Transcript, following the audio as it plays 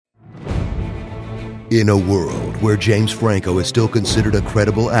In a world where James Franco is still considered a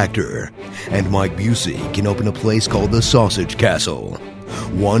credible actor and Mike Busey can open a place called the Sausage Castle,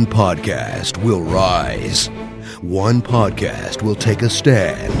 one podcast will rise. One podcast will take a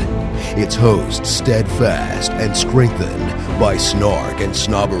stand. Its hosts steadfast and strengthened by snark and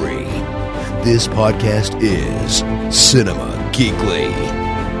snobbery. This podcast is Cinema Geekly.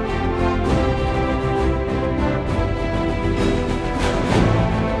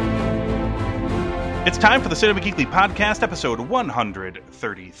 It's time for the Cinema Geekly Podcast, episode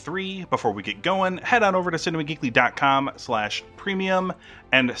 133. Before we get going, head on over to cinemageekly.com/premium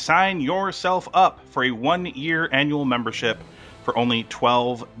and sign yourself up for a 1-year annual membership for only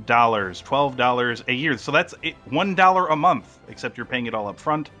 $12. $12 a year. So that's $1 a month, except you're paying it all up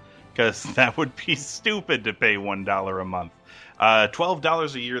front, because that would be stupid to pay $1 a month.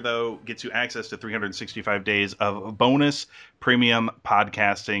 $12 a year, though, gets you access to 365 days of bonus premium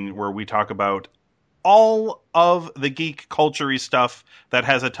podcasting, where we talk about all of the geek culture-y stuff that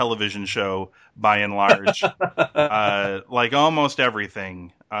has a television show, by and large. Like almost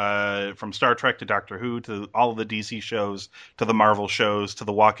everything. From Star Trek to Doctor Who to all of the DC shows to the Marvel shows to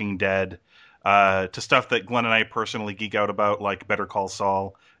The Walking Dead to stuff that Glenn and I personally geek out about, like Better Call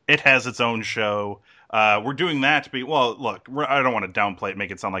Saul. It has its own show. We're doing that to be, well, look, I don't want to downplay it,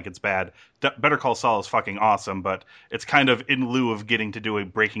 make it sound like it's bad. Better Call Saul is fucking awesome, but it's kind of in lieu of getting to do a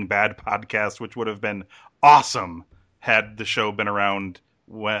Breaking Bad podcast, which would have been awesome had the show been around,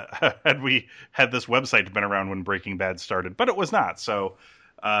 had we had this website been around when Breaking Bad started, but it was not. So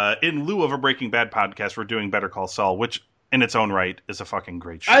in lieu of a Breaking Bad podcast, we're doing Better Call Saul, which in its own right is a fucking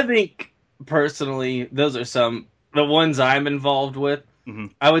great show. I think, personally, those are the ones I'm involved with. Mm-hmm.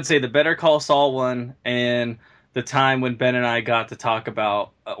 I would say the Better Call Saul one and the time when Ben and I got to talk about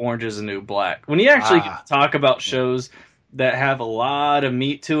Orange is the New Black. When you actually get to talk about shows that have a lot of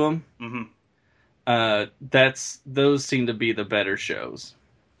meat to them, those seem to be the better shows.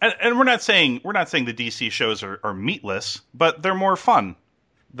 And we're not saying the DC shows are meatless, but they're more fun.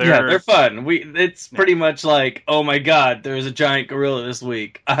 They're fun. It's pretty much like, oh my god, there's a giant gorilla this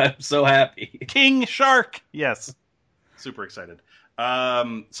week. I'm so happy. King Shark. Yes. Super excited.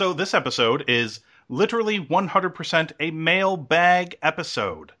 So this episode is literally 100% a mailbag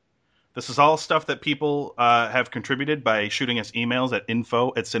episode. This is all stuff that people have contributed by shooting us emails at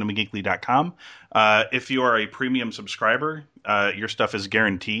info@cinemageekly.com. If you are a premium subscriber, your stuff is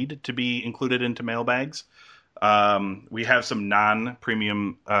guaranteed to be included into mailbags. We have some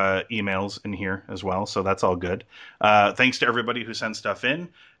non-premium emails in here as well, so that's all good. Thanks to everybody who sent stuff in.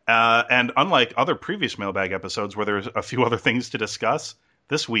 And unlike other previous mailbag episodes where there's a few other things to discuss,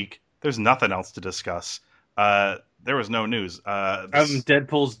 this week there's nothing else to discuss. There was no news.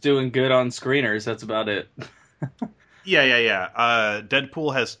 Deadpool's doing good on screeners. That's about it. Yeah.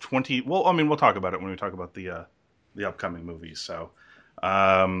 Deadpool has 20. Well, I mean, we'll talk about it when we talk about the upcoming movies. So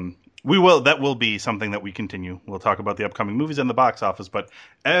we will. That will be something that we continue. We'll talk about the upcoming movies and the box office, but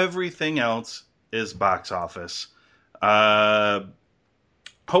everything else is box office.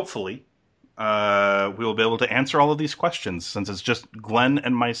 Hopefully, we will be able to answer all of these questions since it's just Glenn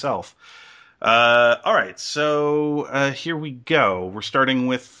and myself. All right, so here we go. We're starting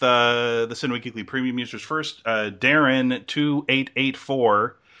with the Cinema Geekly Premium users first.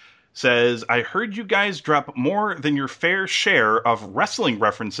 Darren2884 says, I heard you guys drop more than your fair share of wrestling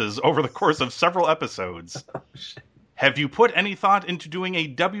references over the course of several episodes. Oh, shit. Have you put any thought into doing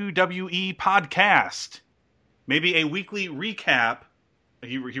a WWE podcast? Maybe a weekly recap.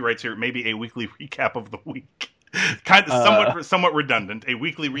 He writes here, maybe a weekly recap of the week. Kind of somewhat redundant. A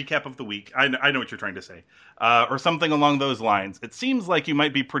weekly recap of the week. I know what you're trying to say. Or something along those lines. It seems like you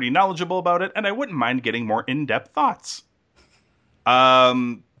might be pretty knowledgeable about it, and I wouldn't mind getting more in-depth thoughts.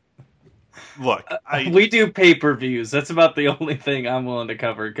 Look. We do pay-per-views. That's about the only thing I'm willing to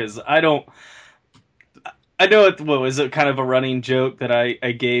cover, because I know what was it, kind of a running joke that I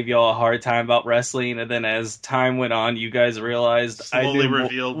gave y'all a hard time about wrestling, and then as time went on, you guys realized slowly I did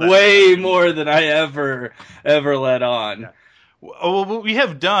revealed way more than I ever let on. Yeah. Well, we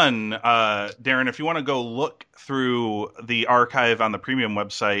have done, Darren, if you want to go look through the archive on the premium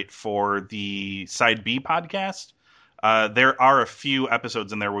website for the Side B podcast, there are a few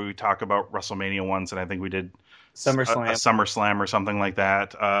episodes in there where we talk about WrestleMania once, and I think we did SummerSlam. a SummerSlam or something like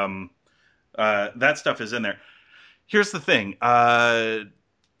that. That stuff is in there. Here's the thing. It's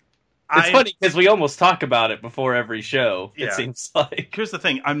funny because we almost talk about it before every show. Yeah. It seems like. Here's the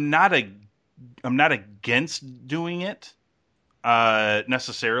thing. I'm not against doing it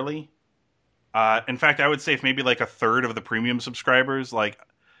necessarily. In fact, I would say if maybe like a third of the premium subscribers, like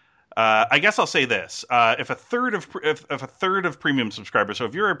I guess I'll say this: if a third of premium subscribers, so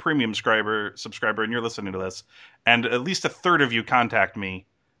if you're a premium subscriber and you're listening to this, and at least a third of you contact me,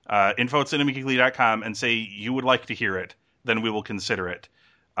 info@cinemageekly.com, and say you would like to hear it, then we will consider it.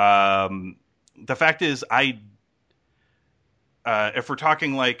 The fact is, if we're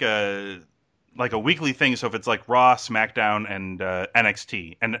talking like a weekly thing, so if it's like Raw, SmackDown, and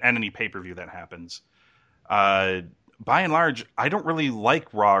NXT, and any pay-per-view that happens, by and large, I don't really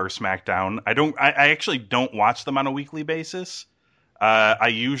like Raw or SmackDown. I actually don't watch them on a weekly basis. I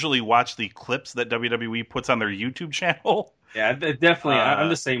usually watch the clips that WWE puts on their YouTube channel. Yeah, definitely. I'm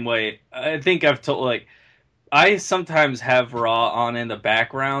the same way. I think I've told, like, I sometimes have Raw on in the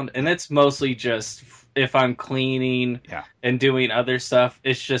background, and it's mostly just if I'm cleaning and doing other stuff,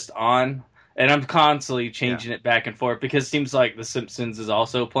 it's just on. And I'm constantly changing it back and forth because it seems like The Simpsons is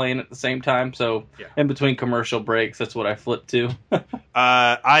also playing at the same time. So in between commercial breaks, that's what I flip to.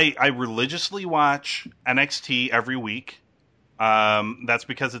 I religiously watch NXT every week. That's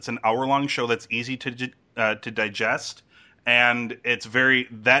because it's an hour-long show that's easy to digest. And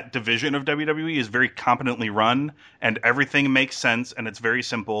that division of WWE is very competently run, and everything makes sense, and it's very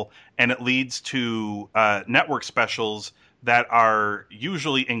simple, and it leads to network specials that are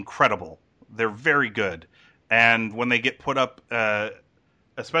usually incredible. They're very good, and when they get put up,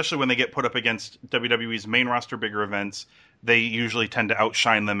 especially when they get put up against WWE's main roster bigger events, they usually tend to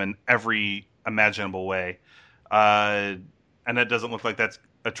outshine them in every imaginable way. And it doesn't look like that's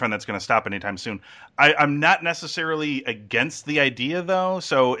a trend that's going to stop anytime soon. I'm not necessarily against the idea, though.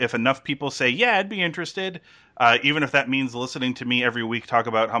 So if enough people say, yeah, I'd be interested, even if that means listening to me every week talk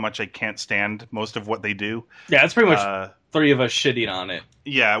about how much I can't stand most of what they do. Yeah, it's pretty much three of us shitting on it.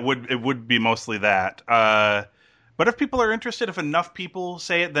 Yeah, it would be mostly that. But if people are interested, if enough people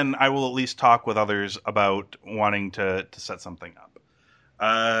say it, then I will at least talk with others about wanting to set something up.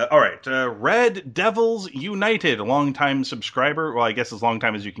 All right, Red Devils United, a long-time subscriber. Well, I guess as long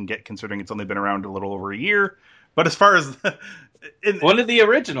time as you can get, considering it's only been around a little over a year. But as far as one of the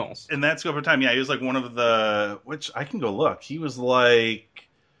originals in that scope of time, yeah, he was like one of the. Which I can go look. He was like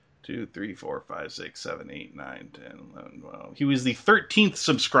 2, 3, 4, 5, 6, 7, 8, 9, 10, 11, 12. He was the 13th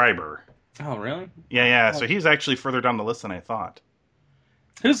subscriber. Oh, really? Yeah. So he's actually further down the list than I thought.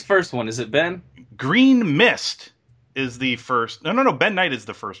 Who's the first one? Is it Ben? Green Mist is the first. No. Ben Knight is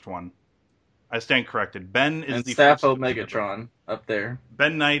the first one. I stand corrected. Ben is the first. And Staffo Megatron up there.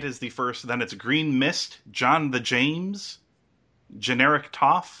 Ben Knight is the first. Then it's Green Mist, John the James, Generic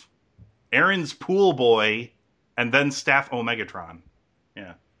Toff, Aaron's Pool Boy, and then Staff Megatron.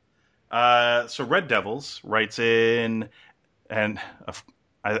 Yeah. So Red Devils writes in, and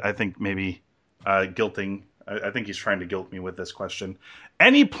I think maybe guilting. I think he's trying to guilt me with this question.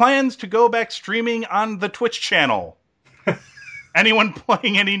 Any plans to go back streaming on the Twitch channel? Anyone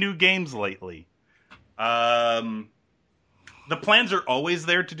playing any new games lately? The plans are always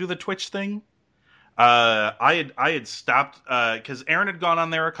there to do the Twitch thing. I had stopped because Aaron had gone on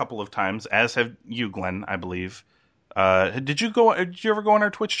there a couple of times, as have you, Glenn, I believe. Did you ever go on our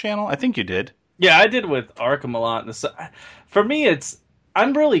Twitch channel? I think you did. Yeah, I did with Arkham a lot. For me,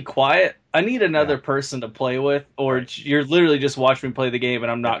 I'm really quiet. I need another person to play with, or you're literally just watching me play the game,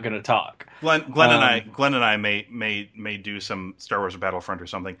 and I'm not going to talk. Glenn and I may do some Star Wars Battlefront or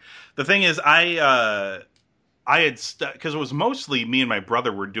something. The thing is, I had because it was mostly me and my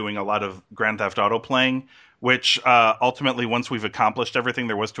brother were doing a lot of Grand Theft Auto playing, which ultimately, once we've accomplished everything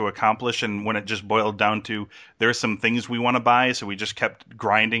there was to accomplish, and when it just boiled down to there's some things we want to buy, so we just kept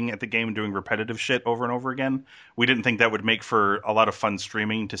grinding at the game and doing repetitive shit over and over again. We didn't think that would make for a lot of fun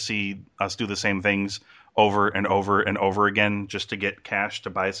streaming to see us do the same things over and over and over again just to get cash to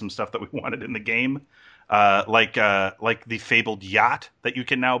buy some stuff that we wanted in the game. Like the fabled yacht that you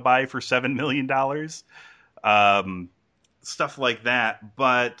can now buy for $7 million. Stuff like that.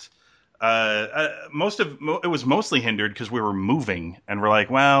 But it was mostly hindered because we were moving, and we're like,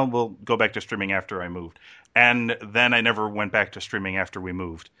 well, we'll go back to streaming after I moved. And then I never went back to streaming after we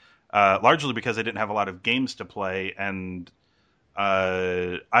moved. Largely because I didn't have a lot of games to play, and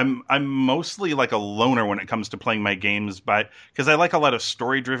I'm mostly like a loner when it comes to playing my games, because I like a lot of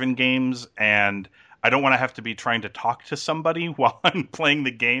story-driven games, and I don't want to have to be trying to talk to somebody while I'm playing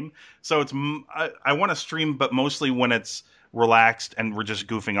the game. So I want to stream, but mostly when it's relaxed and we're just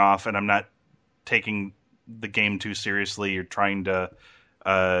goofing off, and I'm not taking the game too seriously or trying to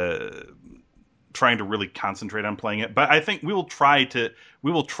really concentrate on playing it. But I think we will try to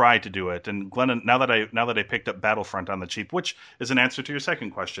do it. And Glenn, now that I picked up Battlefront on the cheap, which is an answer to your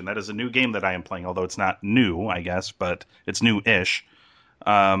second question, that is a new game that I am playing, although it's not new, I guess, but it's new-ish.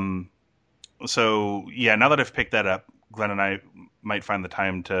 So yeah, now that I've picked that up, Glenn and I might find the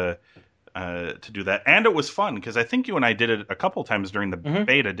time to do that. And it was fun because I think you and I did it a couple times during the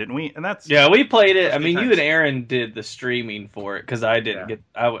beta, didn't we? And we played it. I mean, you and Aaron did the streaming for it because I didn't get.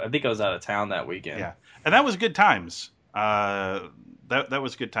 I think I was out of town that weekend. Yeah, and that was good times. That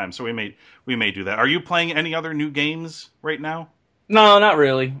was good times. So we may do that. Are you playing any other new games right now? No, not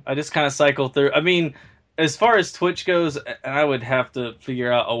really. I just kind of cycle through. I mean, as far as Twitch goes, and I would have to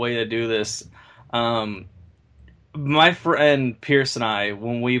figure out a way to do this. My friend Pierce and I,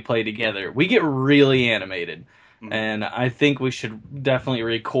 when we play together, we get really animated. Mm-hmm. And I think we should definitely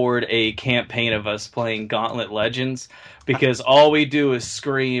record a campaign of us playing Gauntlet Legends, because all we do is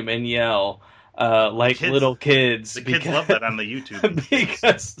scream and yell like little kids. The kids love that on the YouTube.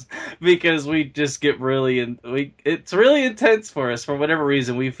 because we just get it's really intense for us. For whatever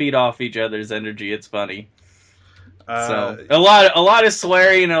reason, we feed off each other's energy. It's funny. So a lot of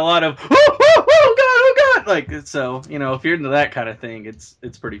swearing and a lot of oh god, like, so, you know, if you're into that kind of thing, it's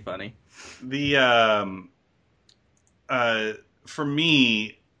pretty funny. The for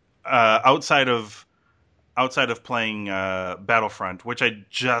me, outside of playing Battlefront, which I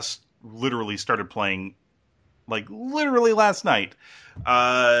just literally started playing like literally last night,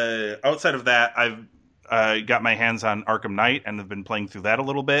 outside of that, I've got my hands on Arkham Knight and have been playing through that a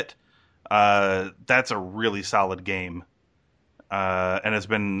little bit. That's a really solid game, and it's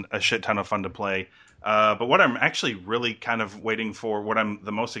been a shit ton of fun to play. But what I'm actually really kind of waiting for, what I'm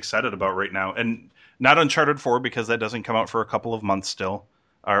the most excited about right now, and not Uncharted 4, because that doesn't come out for a couple of months still.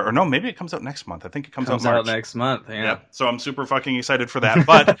 Or no, maybe it comes out next month. I think it comes out March. Next month, yeah. So I'm super fucking excited for that.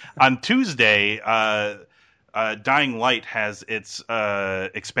 But on Tuesday, Dying Light has its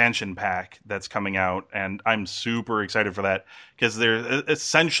expansion pack that's coming out, and I'm super excited for that, because they're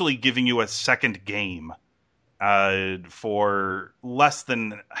essentially giving you a second game for less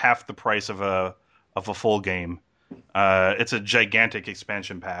than half the price of a full game. It's a gigantic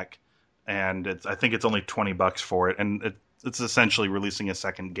expansion pack, and I think it's only $20 for it, and it's essentially releasing a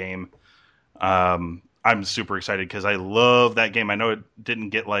second game. I'm super excited because I love that game. I know it didn't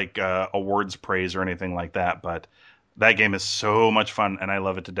get like awards praise or anything like that, but that game is so much fun, and I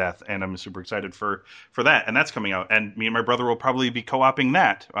love it to death, and I'm super excited for that, and that's coming out, and me and my brother will probably be co-oping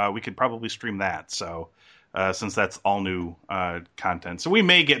that. We could probably stream that, so since that's all new content. So we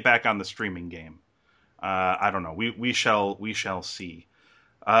may get back on the streaming game. I don't know. We shall see.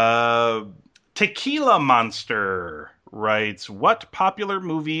 Tequila Monster writes, what popular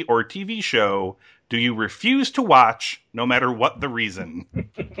movie or TV show do you refuse to watch no matter what the reason?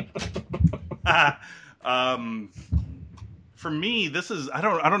 For me, this is, I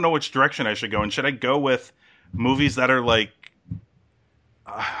don't know which direction I should go. And should I go with movies that are like,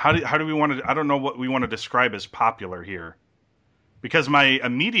 how do we want to, I don't know what we want to describe as popular here. Because my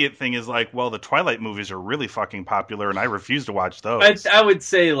immediate thing is like, well, the Twilight movies are really fucking popular, and I refuse to watch those. I would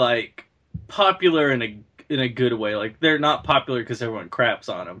say like popular in a good way. Like, they're not popular because everyone craps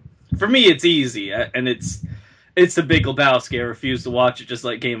on them. For me, it's easy, and it's The Big Lebowski. I refuse to watch it, just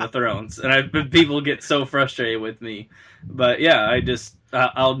like Game of Thrones, and people get so frustrated with me. But yeah,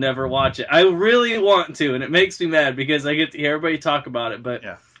 I'll never watch it. I really want to, and it makes me mad because I get to hear everybody talk about it, but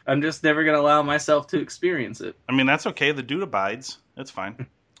yeah. I'm just never going to allow myself to experience it. I mean, that's okay. The dude abides. That's fine.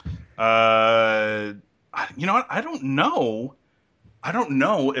 You know what? I don't know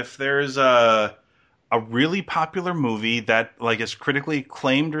if there's a really popular movie that like is critically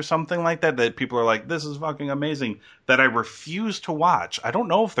acclaimed or something like that people are like, this is fucking amazing, that I refuse to watch. I don't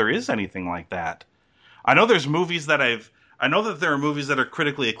know if there is anything like that. I know there's movies that I know that there are movies that are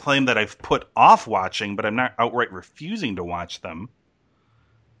critically acclaimed that I've put off watching, but I'm not outright refusing to watch them.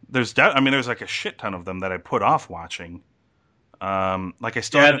 There's like a shit ton of them that I put off watching. Like I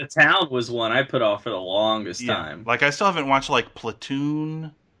still The Town was one I put off for the longest time. Like I still haven't watched like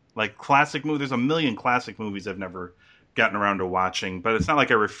Platoon, like classic movies. There's a million classic movies I've never gotten around to watching, but it's not like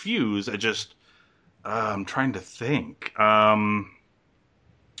I refuse. I just I'm trying to think.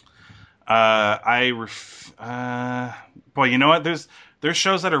 Boy, you know what? There's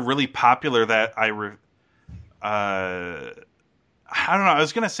shows that are really popular that I don't know. I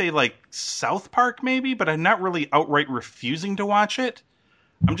was going to say like South Park maybe, but I'm not really outright refusing to watch it.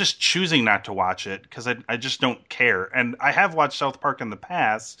 I'm just choosing not to watch it because I just don't care. And I have watched South Park in the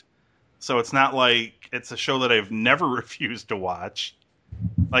past, so it's not like it's a show that I've never refused to watch.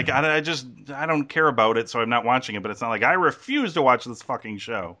 Like, I don't care about it, so I'm not watching it, but it's not like I refuse to watch this fucking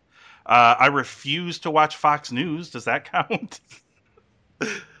show. I refuse to watch Fox News. Does that count?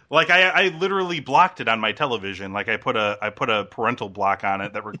 Like I literally blocked it on my television. Like I put a parental block on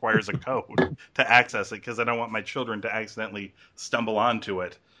it that requires a code to access it because I don't want my children to accidentally stumble onto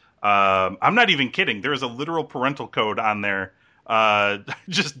it. I'm not even kidding. There is a literal parental code on there. I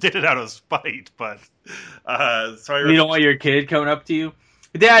just did it out of spite, but you don't want your kid coming up to you,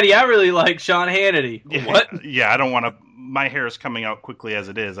 Daddy, I really like Sean Hannity. Yeah, what? Yeah, I don't want to. My hair is coming out quickly as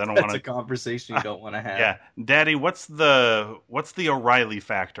it is. I don't want to. That's a conversation you don't want to have. Yeah, Daddy, what's the O'Reilly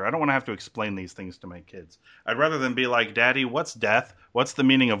factor? I don't want to have to explain these things to my kids. I'd rather than be like, Daddy, what's death? What's the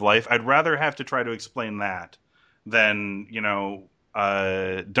meaning of life? I'd rather have to try to explain that than,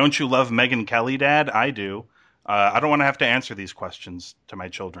 don't you love Megyn Kelly, Dad? I do. I don't want to have to answer these questions to my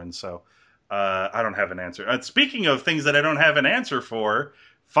children, so I don't have an answer. Speaking of things that I don't have an answer for,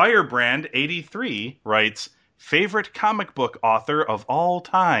 Firebrand83 writes, favorite comic book author of all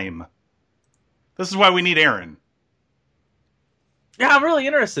time. This is why we need Aaron. Yeah, I'm really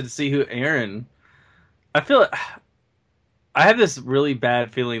interested to see who Aaron... I have this really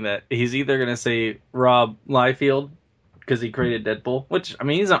bad feeling that he's either going to say Rob Liefeld, because he created Deadpool, which, I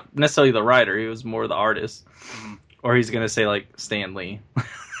mean, he's not necessarily the writer, he was more the artist. Mm-hmm. Or he's going to say, like, Stan Lee.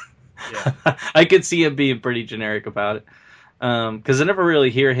 Yeah. I could see him being pretty generic about it. Because I never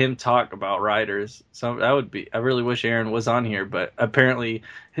really hear him talk about writers. So I really wish Aaron was on here, but apparently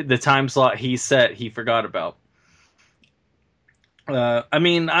the time slot he set, he forgot about. I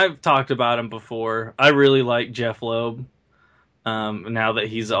mean, I've talked about him before. I really like Jeff Loeb. Now that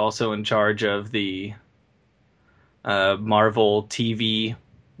he's also in charge of the Marvel TV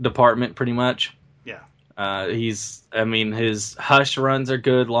department, pretty much. Yeah. His Hush runs are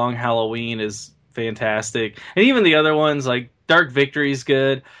good. Long Halloween is fantastic. And even the other ones, like Dark Victory is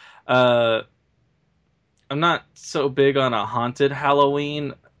good. I'm not so big on a Haunted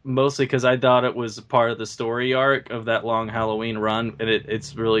Halloween, mostly because I thought it was part of the story arc of that Long Halloween run, and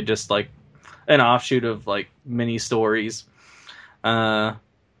it's really just like an offshoot of like mini stories.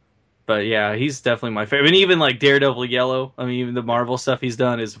 But yeah, he's definitely my favorite. I mean, even like Daredevil Yellow, I mean, even the Marvel stuff he's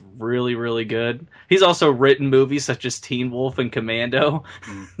done is really, really good. He's also written movies such as Teen Wolf and Commando.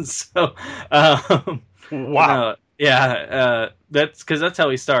 So, wow. That's because that's how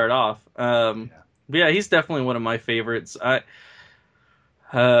he started off. Yeah, he's definitely one of my favorites.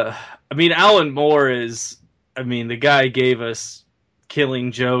 Alan Moore is, the guy gave us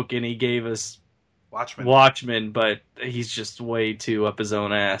Killing Joke and he gave us Watchmen, but he's just way too up his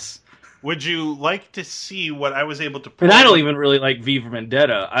own ass. Would you like to see what I was able to pull? And I don't even really like V for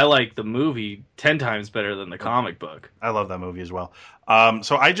Vendetta. I like the movie 10 times better than the comic book. I love that movie as well.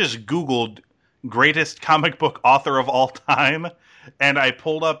 So I just Googled greatest comic book author of all time, and I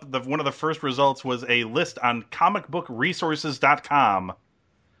pulled up one of the first results was a list on comicbookresources.com.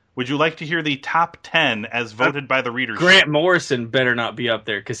 Would you like to hear the top 10 as voted by the readers? Grant Morrison better not be up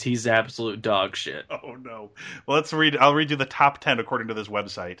there because he's absolute dog shit. Oh, no. Well, I'll read you the top 10 according to this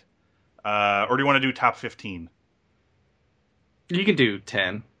website. Or do you want to do top 15? You can do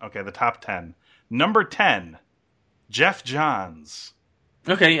 10. Okay, the top 10. Number 10, Jeff Johns.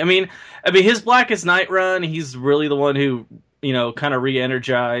 Okay, his Blackest Night run, he's really the one who, kind of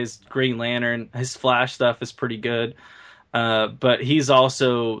re-energized Green Lantern. His Flash stuff is pretty good. But he's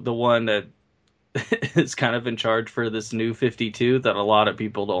also the one that is kind of in charge for this new 52 that a lot of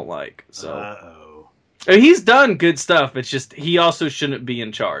people don't like. So he's done good stuff. It's just he also shouldn't be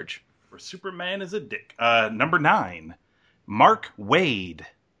in charge. Where Superman is a dick. Number 9, Mark Waid.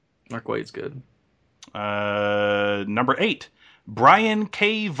 Mark Waid's good. Number 8, Brian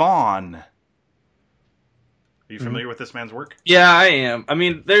K. Vaughan. Are you familiar with this man's work? Yeah, I am.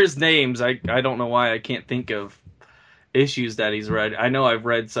 There's names. I don't know why I can't think of issues that he's read. I know I've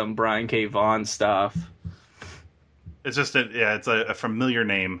read some Brian K. Vaughan stuff. It's just it's a familiar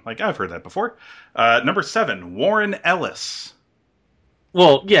name. Like, I've heard that before. Number 7, Warren Ellis.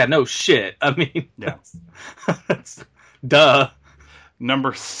 Well, yeah, no shit. Yeah. Duh.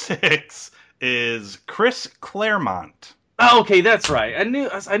 Number 6 is Chris Claremont. Oh, okay, that's right. I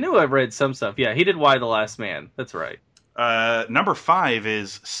knew I've read some stuff. Yeah, he did Y the Last Man. That's right. Number 5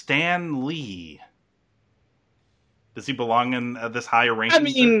 is Stan Lee. Does he belong in this higher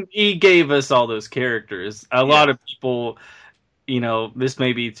ranking? He gave us all those characters. A lot of people, this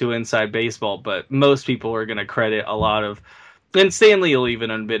may be too inside baseball, but most people are going to credit a lot of... And Stan Lee will even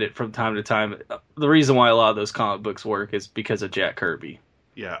admit it from time to time. The reason why a lot of those comic books work is because of Jack Kirby.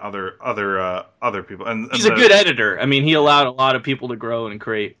 Yeah, other people. And he's a good editor. He allowed a lot of people to grow and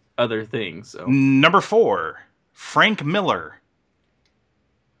create other things. So. Number 4, Frank Miller.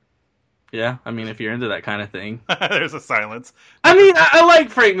 Yeah, if you're into that kind of thing. There's a silence. I like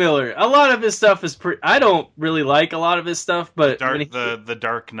Frank Miller. A lot of his stuff is I don't really like a lot of his stuff, but... The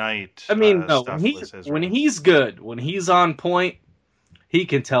Dark Knight no, when he's good, when he's on point, he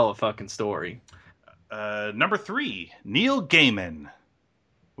can tell a fucking story. Number 3, Neil Gaiman.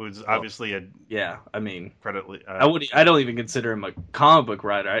 who's obviously a I mean, creditly. I don't even consider him a comic book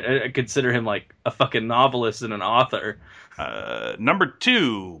writer. I consider him like a fucking novelist and an author. Number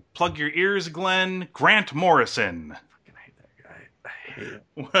 2, plug your ears, Glenn. Grant Morrison. I fucking hate that guy. I hate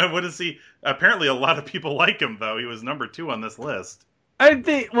him. What is he? Apparently, a lot of people like him, though. He was number 2 on this list. I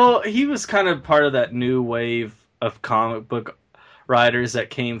think, well, he was kind of part of that new wave of comic book writers that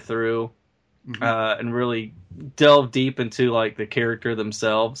came through and really delved deep into like the character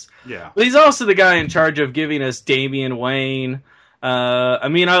themselves. Yeah. But he's also the guy in charge of giving us Damian Wayne. I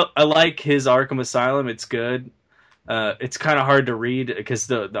mean, I like his Arkham Asylum. It's good. It's kind of hard to read because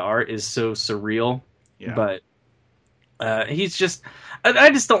the art is so surreal. Yeah. But he's just...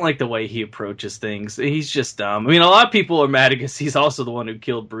 I just don't like the way he approaches things. He's just dumb. I mean, a lot of people are mad because he's also the one who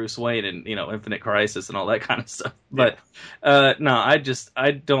killed Bruce Wayne in, Infinite Crisis and all that kind of stuff. But no,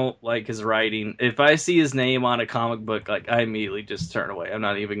 I don't like his writing. If I see his name on a comic book, like, I immediately just turn away. I'm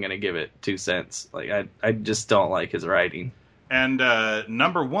not even going to give it 2 cents. Like, I just don't like his writing. And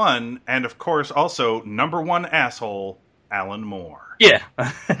number 1, and of course also number 1 asshole, Alan Moore. Yeah.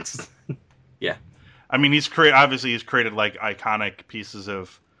 Yeah. I mean, he's created like iconic pieces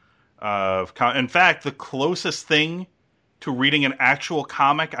of. In fact, the closest thing to reading an actual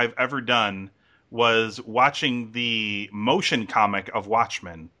comic I've ever done was watching the motion comic of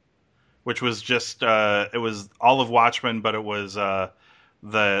Watchmen, which was just it was all of Watchmen, but it was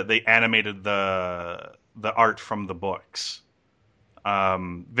they animated the art from the books.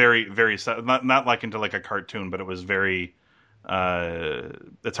 Very very not like into like a cartoon, but it was very.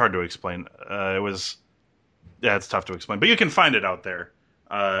 It's hard to explain. It's tough to explain, but you can find it out there.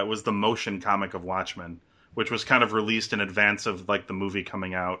 It was the motion comic of Watchmen, which was kind of released in advance of like the movie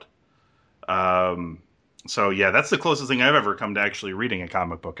coming out. So yeah, that's the closest thing I've ever come to actually reading a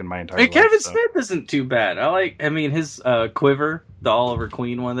comic book in my entire life. Kevin Smith isn't too bad. I mean, his Quiver, the Oliver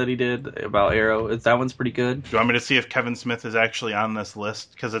Queen one that he did about Arrow, that one's pretty good. Do you want me to see if Kevin Smith is actually on this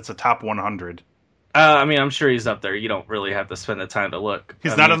list? Because it's a top 100. I mean, I'm sure he's up there. You don't really have to spend the time to look.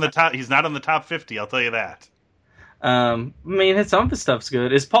 He's not on the top. He's not on the top 50. I'll tell you that. I mean, some of the stuff's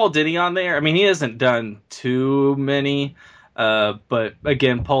good. Is Paul Dini on there? I mean, he hasn't done too many. But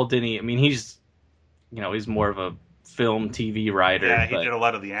again, Paul Dini. I mean, he's more of a film TV writer. Yeah, he did a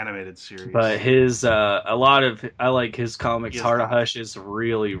lot of the animated series. But his I like his comics. Heart of Hush is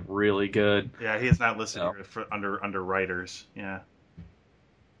really, really good. Yeah, he is not listed here for under writers. Yeah.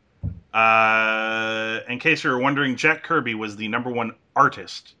 In case you were wondering, Jack Kirby was the number 1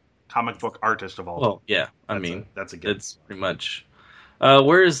 comic book artist of all time. Well, yeah, that's a given. It's pretty much.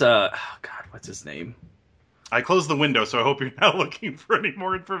 Where's God, what's his name? I closed the window, so I hope you're not looking for any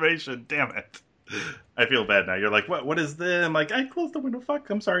more information. Damn it. I feel bad now. You're like, what is this? I'm like, I closed the window. Fuck,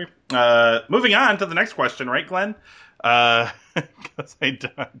 I'm sorry. Moving on to the next question, right, Glenn? Because I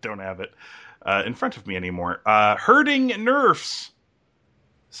don't have it in front of me anymore. Herding Nerfs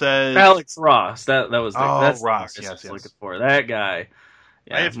says Alex Ross. That's Ross. Yes. I was looking for that guy.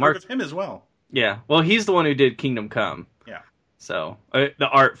 Yeah, I have heard of him as well. Yeah, well, he's the one who did Kingdom Come. Yeah. So the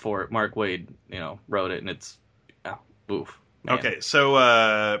art for it, Mark Waid, wrote it, and it's oof. Man. Okay,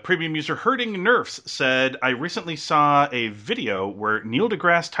 so premium user Herding Nerfs said, I recently saw a video where Neil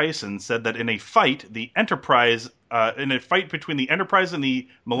deGrasse Tyson said that in a fight between the Enterprise and the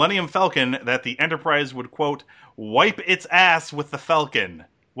Millennium Falcon, that the Enterprise would, quote, wipe its ass with the Falcon.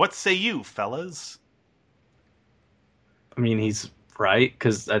 What say you, fellas? I mean, he's right,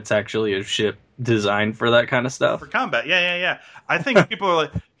 because that's actually a ship designed for that kind of stuff. For combat, yeah. I think people are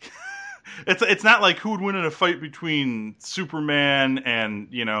like... It's not like who would win in a fight between Superman and,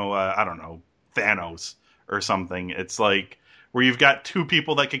 I don't know, Thanos or something. It's like where you've got 2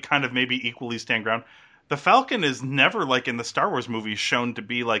 people that could kind of maybe equally stand ground. The Falcon is never, like in the Star Wars movies, shown to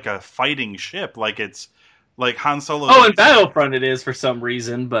be like a fighting ship. Like it's like Han Solo. Oh, in Battlefront it is for some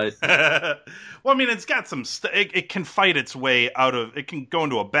reason, but... Well, I mean, it's got some... It can fight its way out of... It can go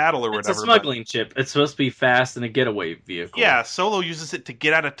into a battle or whatever. It's a smuggling ship. It's supposed to be fast and a getaway vehicle. Yeah, Solo uses it to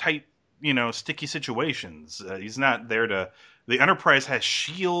get out of tight, sticky situations. He's not there to... The Enterprise has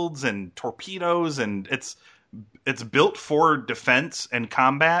shields and torpedoes, and it's built for defense and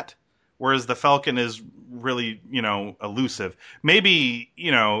combat, whereas the Falcon is really, elusive. Maybe,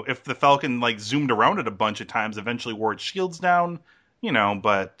 if the Falcon, zoomed around it a bunch of times, eventually wore its shields down,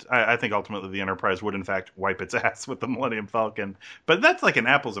 but I think ultimately the Enterprise would, in fact, wipe its ass with the Millennium Falcon. But that's like an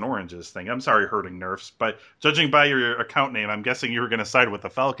apples and oranges thing. I'm sorry, Herding Nerfs, but judging by your account name, I'm guessing you were going to side with the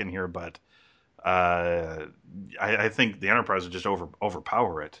Falcon here, but I think the Enterprise would just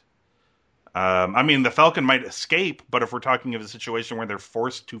overpower it. I mean, the Falcon might escape, but if we're talking of a situation where they're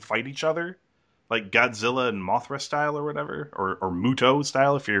forced to fight each other, like Godzilla and Mothra style or whatever, or Muto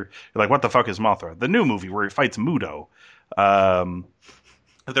style. If you're like, what the fuck is Mothra? The new movie where he fights Muto.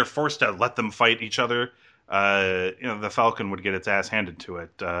 If they're forced to let them fight each other, the Falcon would get its ass handed to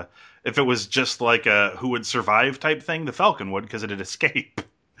it. If it was just like a who would survive type thing, the Falcon would, because it'd escape.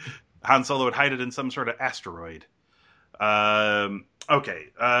 Han Solo would hide it in some sort of asteroid. Okay.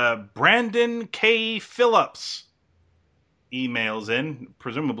 Brandon K. Phillips emails in,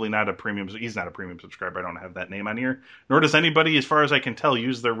 presumably not a premium. He's not a premium subscriber. I don't have that name on here. Nor does anybody, as far as I can tell,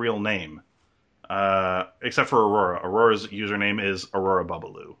 use their real name. Except for Aurora. Aurora's username is Aurora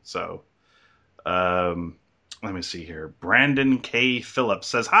Bubbaloo. So, let me see here. Brandon K. Phillips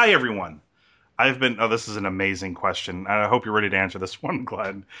says, "Hi, everyone. This is an amazing question. I hope you're ready to answer this one,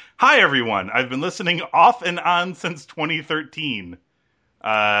 Glenn. Hi, everyone. I've been listening off and on since 2013.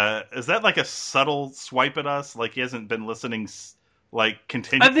 Is that like a subtle swipe at us? Like he hasn't been listening, like,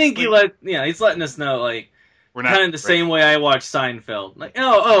 continuously? I think he's letting us know, like, we're not kind of the same way I watch Seinfeld. Like,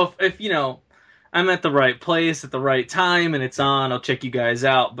 if I'm at the right place at the right time and it's on, I'll check you guys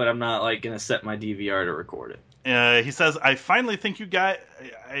out, but I'm not, like, going to set my DVR to record it. He says, I finally think you guys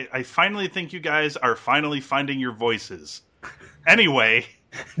are finally finding your voices. Anyway.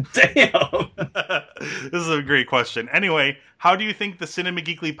 Damn. This is a great question. Anyway, how do you think the Cinema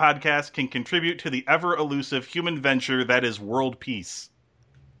Geekly podcast can contribute to the ever-elusive human venture that is world peace?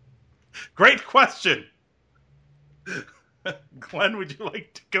 Great question. Glenn, would you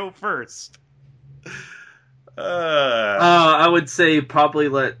like to go first? I would say probably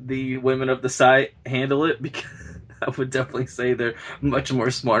let the women of the site handle it, because I would definitely say they're much more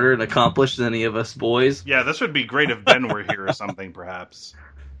smarter and accomplished than any of us boys. Yeah, this would be great if Ben were here or something, perhaps.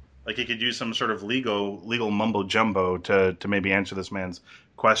 Like he could use some sort of legal mumbo jumbo to maybe answer this man's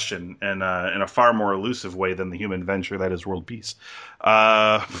question in a far more elusive way than the human venture that is world peace.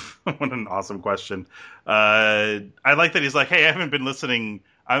 What an awesome question. I like that he's like, hey, I haven't been listening.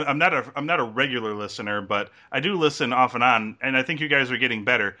 I'm not a regular listener, but I do listen off and on, and I think you guys are getting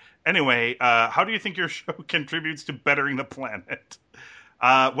better. Anyway, how do you think your show contributes to bettering the planet?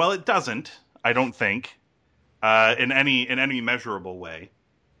 Well, it doesn't, I don't think, in any measurable way.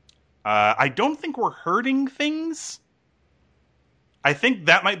 I don't think we're hurting things. I think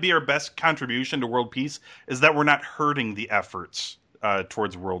that might be our best contribution to world peace, is that we're not hurting the efforts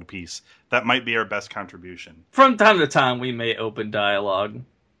towards world peace. That might be our best contribution. From time to time, we may open dialogue.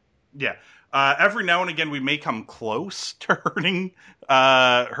 Yeah. Every now and again, we may come close to hurting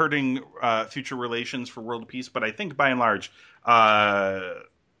future relations for world peace, but I think by and large, I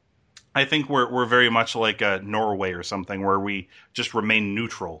think we're very much like Norway or something, where we just remain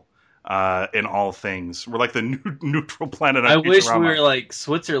neutral in all things. We're like the neutral planet. I wish we were like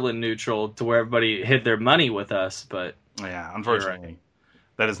Switzerland neutral, to where everybody hid their money with us, but yeah, unfortunately,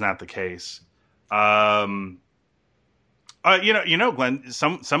 that is not the case. Glenn,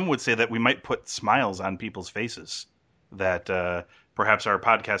 some would say that we might put smiles on people's faces, that perhaps our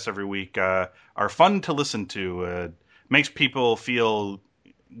podcasts every week are fun to listen to, makes people feel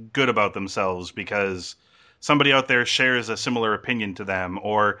good about themselves because somebody out there shares a similar opinion to them,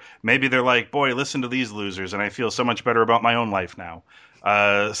 or maybe they're like, boy, listen to these losers, and I feel so much better about my own life now.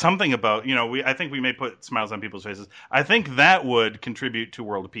 Something about, I think we may put smiles on people's faces. I think that would contribute to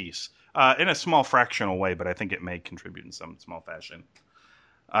world peace. In a small fractional way, but I think it may contribute in some small fashion.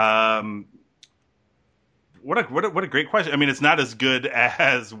 What a great question. I mean, it's not as good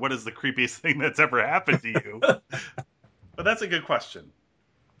as what is the creepiest thing that's ever happened to you, but that's a good question.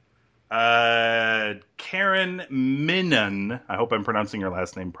 Karen Minon, I hope I'm pronouncing your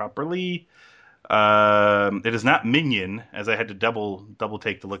last name properly. It is not Minion, as I had to double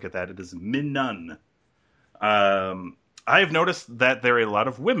take to look at that. It is Minon. I have noticed that there are a lot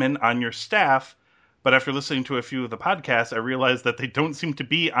of women on your staff, but after listening to a few of the podcasts, I realized that they don't seem to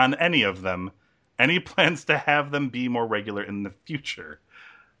be on any of them. Any plans to have them be more regular in the future?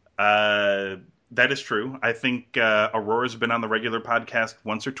 That is true. I think Aurora's been on the regular podcast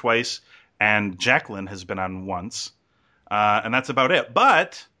once or twice, and Jacqueline has been on once, and that's about it.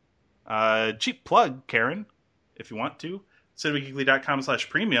 But, cheap plug, Karen, if you want to.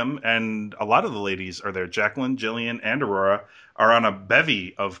 CinemaGeekly.com/premium, and a lot of the ladies are there. Jacqueline, Jillian, and Aurora are on a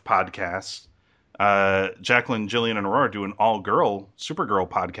bevy of podcasts. Jacqueline, Jillian, and Aurora do an all-girl Supergirl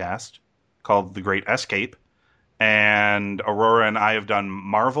podcast called The Great Escape. And Aurora and I have done the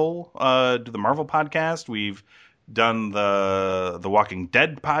Marvel podcast. We've done the Walking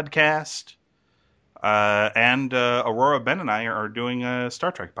Dead podcast. And Aurora, Ben, and I are doing a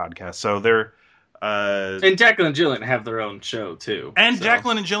Star Trek podcast. So they're... and Jacqueline and Jillian have their own show, too. And so.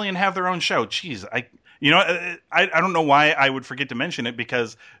 Jacqueline and Jillian have their own show. Jeez, You know, I don't know why I would forget to mention it,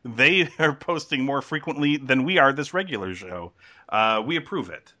 because they are posting more frequently than we are this regular show. We approve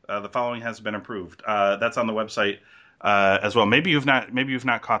it. The following has been approved. That's on the website as well. Maybe you've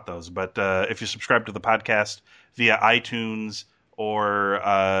not caught those, but if you subscribe to the podcast via iTunes or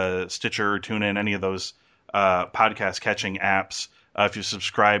Stitcher or TuneIn, any of those podcast catching apps, if you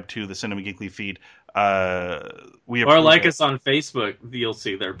subscribe to the Cinema Geekly feed, we or like us on Facebook, you'll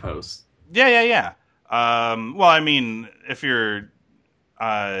see their posts. Yeah. Well, I mean, if you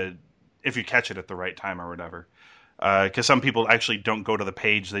catch it at the right time or whatever, because some people actually don't go to the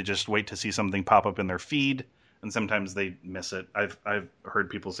page; they just wait to see something pop up in their feed, and sometimes they miss it. I've heard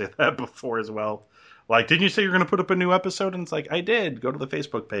people say that before as well. Like, didn't you say you're going to put up a new episode? And it's like, I did. Go to the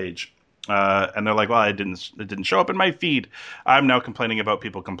Facebook page. And they're like, well, it didn't show up in my feed. I'm now complaining about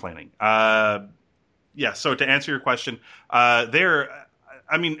people complaining. Yeah, so to answer your question,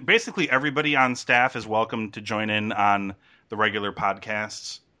 basically everybody on staff is welcome to join in on the regular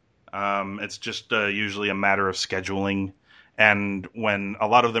podcasts. It's just usually a matter of scheduling. And when a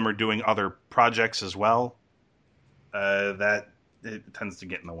lot of them are doing other projects as well, that it tends to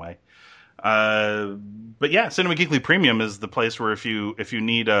get in the way. But yeah, Cinema Geekly Premium is the place where if you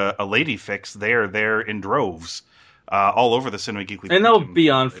need a lady fix, they're there in droves, all over the Cinema Geekly. And they'll be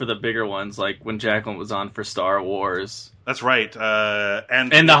on for the bigger ones, like when Jacqueline was on for Star Wars. That's right.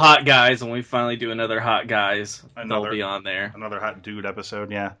 And the Hot Guys, when we finally do another Hot Guys, they'll be on there. Another Hot Dude episode,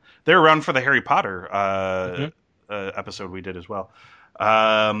 yeah. They're around for the Harry Potter episode we did as well.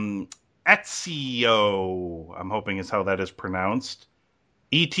 Etzio, I'm hoping is how that is pronounced.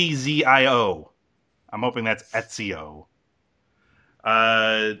 Etzio. I'm hoping that's Etzio.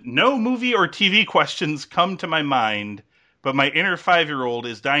 No movie or TV questions come to my mind, but my inner 5-year-old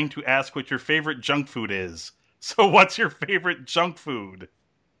is dying to ask what your favorite junk food is. So what's your favorite junk food?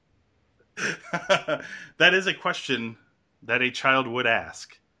 That is a question that a child would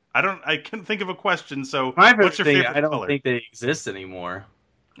ask. I couldn't think of a question, so what's your favorite color? I don't think they exist anymore.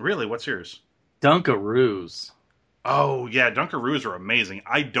 Really? What's yours? Dunkaroos. Oh, yeah, Dunkaroos are amazing.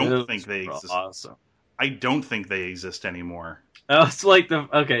 I don't think they exist. Awesome. I don't think they exist anymore. It's like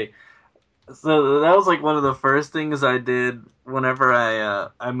okay. So that was like one of the first things I did whenever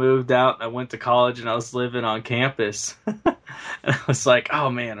I moved out and I went to college and I was living on campus. And I was like, oh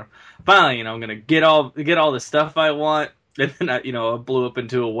man, finally, I'm gonna get all the stuff I want. And then I blew up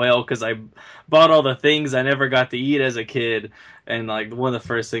into a whale because I bought all the things I never got to eat as a kid. And like one of the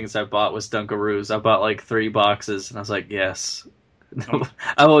first things I bought was Dunkaroos. I bought like 3 boxes, and I was like, yes,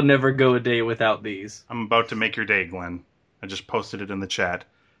 I will never go a day without these. I'm about to make your day, Glenn. I just posted it in the chat.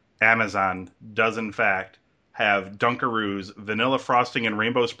 Amazon does in fact have Dunkaroos, vanilla frosting, and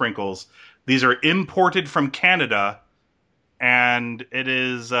rainbow sprinkles. These are imported from Canada, and it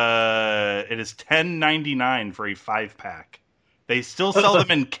is $10.99 for a 5-pack. They still sell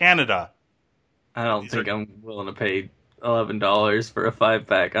them in Canada. I don't think I'm willing to pay $11 for a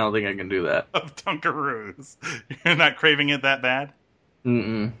 5-pack. I don't think I can do that. Of Dunkaroos. You're not craving it that bad?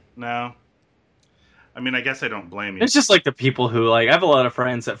 Mm-mm. No. I mean, I guess I don't blame you. It's just like the people who, I have a lot of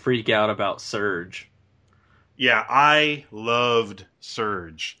friends that freak out about Surge. Yeah, I loved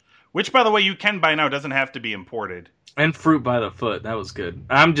Surge. Which, by the way, you can buy now. It doesn't have to be imported. And Fruit by the Foot. That was good.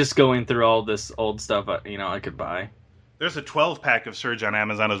 I'm just going through all this old stuff, I could buy. There's a 12-pack of Surge on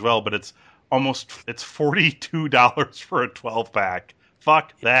Amazon as well, but it's $42 for a 12-pack.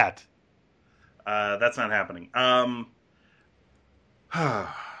 Fuck that. That's not happening. Let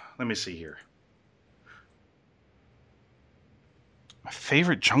me see here. My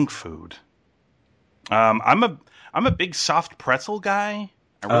favorite junk food. I'm a big soft pretzel guy.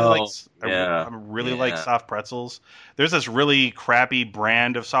 I really like soft pretzels. There's this really crappy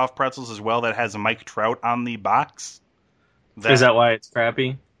brand of soft pretzels as well that has Mike Trout on the box. Is that why it's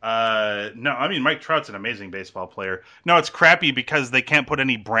crappy? No, I mean, Mike Trout's an amazing baseball player. No, it's crappy because they can't put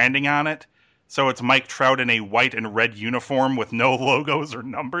any branding on it. So it's Mike Trout in a white and red uniform with no logos or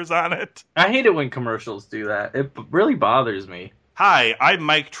numbers on it. I hate it when commercials do that. It really bothers me. Hi, I'm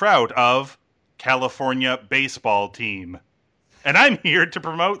Mike Trout of California Baseball Team. And I'm here to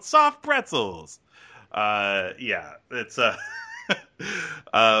promote soft pretzels. It's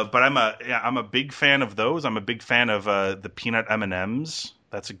but I'm a big fan of those. I'm a big fan of the peanut M&Ms.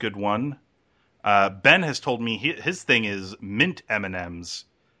 That's a good one. Ben has told me his thing is mint M&Ms.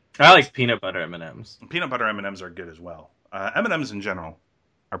 I like peanut butter M&Ms. Peanut butter M&Ms are good as well. M&Ms in general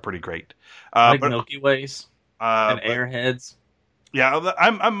are pretty great. Milky Ways and Airheads. Yeah,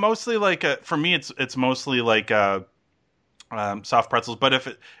 I'm mostly like for me it's mostly like soft pretzels. But if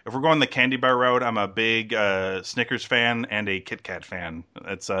we're going the candy bar route, I'm a big Snickers fan and a Kit Kat fan.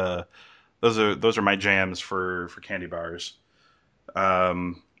 It's Those are my jams for candy bars.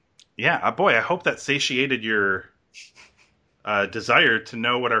 Yeah, boy, I hope that satiated your desire to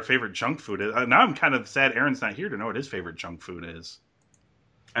know what our favorite junk food is. Now I'm kind of sad Aaron's not here to know what his favorite junk food is.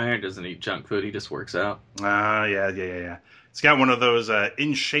 Aaron doesn't eat junk food. He just works out. Yeah. He's got one of those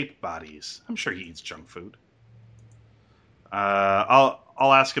in shape bodies. I'm sure he eats junk food. I'll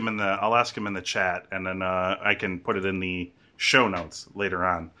ask him in the chat, and then I can put it in the show notes later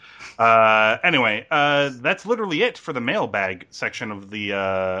on. Anyway, that's literally it for the mailbag section of the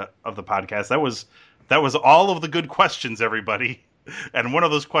podcast. That was all of the good questions, everybody. And one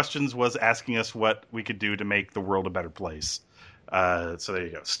of those questions was asking us what we could do to make the world a better place. So there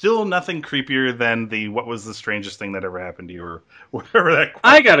you go. Still nothing creepier than what was the strangest thing that ever happened to you, or whatever that question.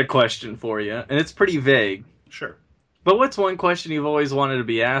 I got a question for you, and it's pretty vague. Sure. But what's one question you've always wanted to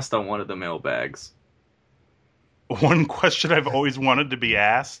be asked on one of the mailbags? One question I've always wanted to be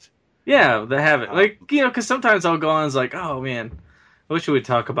asked? Yeah, they have it. Like, because sometimes I'll go on and it's like, oh man, I wish we would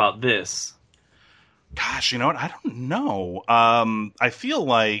talk about this. Gosh, you know what? I don't know. I feel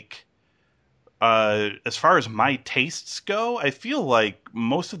like, as far as my tastes go, I feel like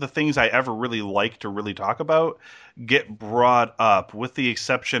most of the things I ever really like to really talk about get brought up, with the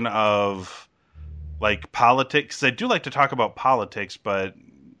exception of, like, politics. I do like to talk about politics, but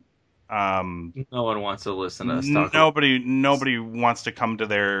no one wants to listen to us talk. Nobody wants to come to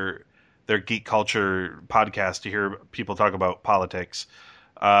their geek culture podcast to hear people talk about politics.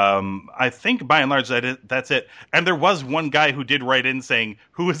 I think by and large that's it. And there was one guy who did write in saying,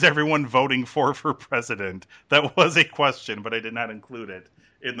 "Who is everyone voting for president?" That was a question, but I did not include it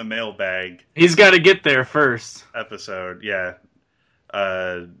in the mailbag. He's got to get there first. Episode, yeah.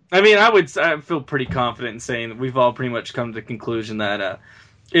 I mean, I feel pretty confident in saying that we've all pretty much come to the conclusion that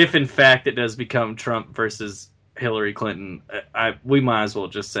if in fact it does become Trump versus Hillary Clinton, we might as well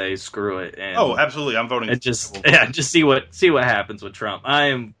just say screw it. And, absolutely, I'm voting. And just see what happens with Trump.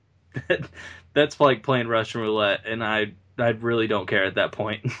 That's like playing Russian roulette, and I really don't care at that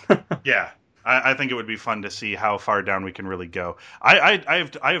point. Yeah, I think it would be fun to see how far down we can really go. I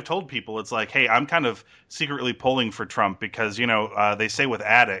have told people, it's like, hey, I'm kind of secretly pulling for Trump because they say with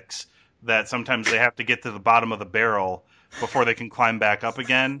addicts that sometimes they have to get to the bottom of the barrel before they can climb back up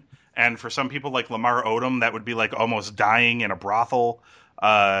again. And for some people like Lamar Odom, that would be like almost dying in a brothel.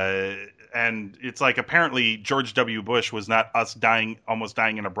 And it's like, apparently George W. Bush was not almost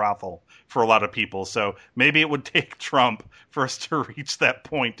dying in a brothel for a lot of people. So maybe it would take Trump for us to reach that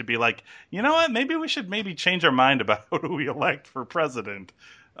point to be like, you know what, maybe we should change our mind about who we elect for president.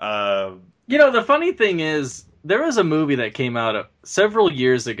 The funny thing is, there was a movie that came out several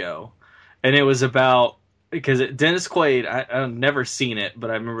years ago, and it was about, because Dennis Quaid, I've never seen it, but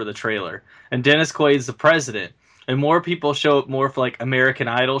I remember the trailer. And Dennis Quaid's the president. And more people show up more for like American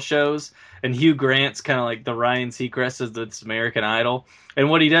Idol shows. And Hugh Grant's kind of like the Ryan Seacrest of this American Idol. And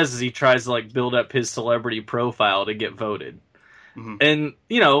what he does is he tries to like build up his celebrity profile to get voted. Mm-hmm. And,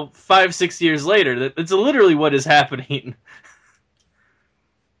 5-6 years later, that's literally what is happening.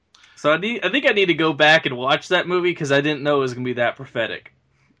 So I think I need to go back and watch that movie because I didn't know it was going to be that prophetic.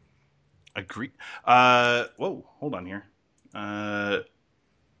 Agree. Whoa, hold on here. All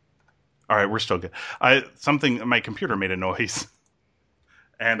right, we're still good. My computer made a noise,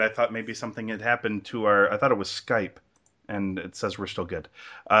 and I thought maybe something had happened to I thought it was Skype, and it says we're still good.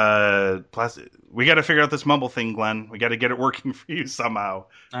 We got to figure out this mumble thing, Glenn. We got to get it working for you somehow,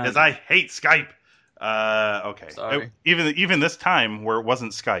 because I hate Skype. Okay. Sorry. Even this time where it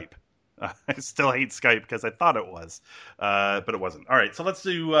wasn't Skype. I still hate Skype because I thought it was, but it wasn't. All right, so let's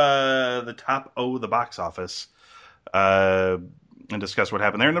do the top the box office and discuss what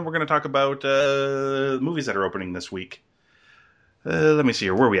happened there. And then we're going to talk about movies that are opening this week. Let me see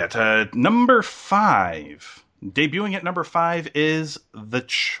here. Where are we at? Number 5. Debuting at number 5 is The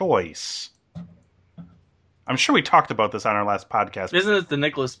Choice. I'm sure we talked about this on our last podcast. Isn't it the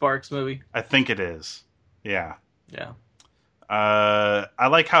Nicholas Sparks movie? I think it is. Yeah. Yeah. I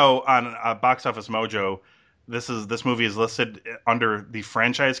like how on Box Office Mojo, this movie is listed under the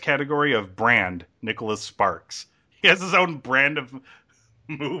franchise category of brand Nicholas Sparks. He has his own brand of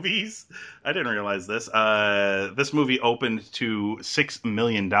movies. I didn't realize this. This movie opened to $6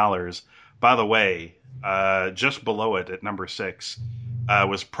 million. By the way, just below it at number 6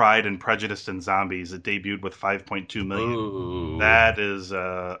 was Pride and Prejudice and Zombies. It debuted with $5.2 million. Ooh. That is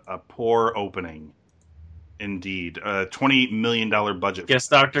a poor opening. Indeed. $20 million budget. Guess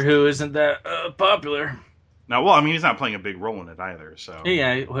Doctor Who isn't that popular. No, well, I mean, he's not playing a big role in it either, so...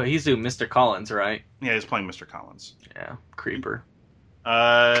 Yeah, well, he's doing Mr. Collins, right? Yeah, he's playing Mr. Collins. Yeah, creeper.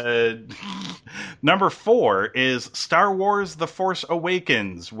 Number 4 is Star Wars The Force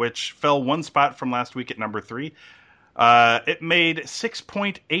Awakens, which fell one spot from last week at number 3. It made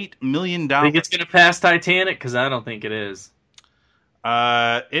 $6.8 million. Think it's going to pass Titanic? Because I don't think it is.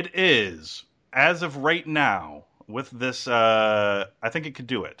 It is. As of right now, with this, I think it could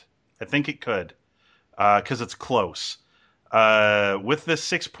do it. I think it could. Because it's close. With this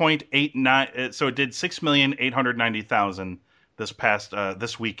 6.89, so it did 6,890,000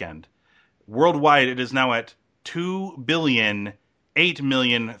 this weekend. Worldwide, it is now at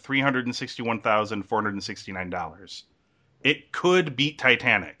 2,008,361,469. It could beat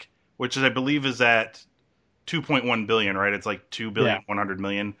Titanic, which is, I believe, is at 2.1 billion, right? It's like 2,100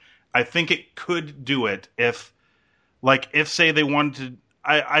 million. I think it could do it if say they wanted to.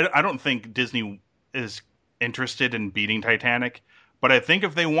 I don't think Disney is interested in beating Titanic, but I think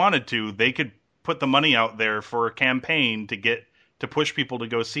if they wanted to, they could put the money out there for a campaign to push people to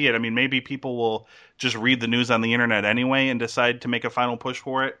go see it. I mean, maybe people will just read the news on the internet anyway and decide to make a final push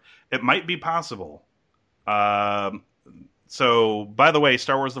for it. It might be possible. So, by the way,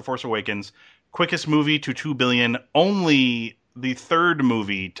 Star Wars The Force Awakens, quickest movie to 2 billion, only the third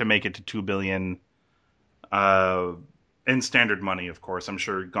movie to make it to 2 billion in standard money, of course. I'm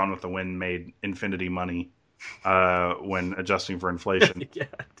sure Gone with the Wind made infinity money when adjusting for inflation. Yeah.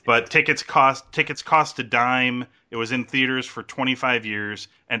 But tickets cost a dime. It was in theaters for 25 years,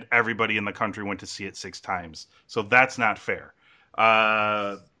 and everybody in the country went to see it 6 times. So that's not fair.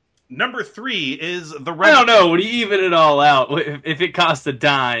 Number 3 is The Revenant. I don't know. When you even it all out, if it cost a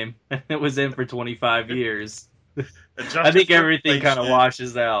dime and it was in for 25 years, I think everything kind of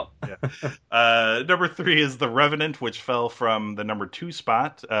washes out. Yeah. Number 3 is The Revenant, which fell from the number 2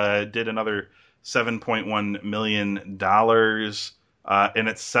 spot. Did another $7.1 million in its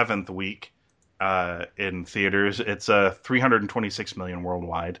 7th week in theaters. It's $326 million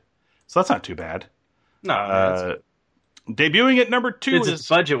worldwide, so that's not too bad. No, debuting at number 2 its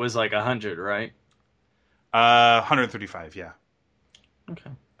budget was like 100, right? 135, yeah. Okay.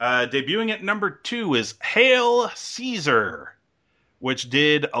 Debuting at number 2 is Hail Caesar, which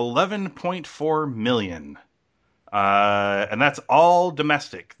did $11.4 million. And that's all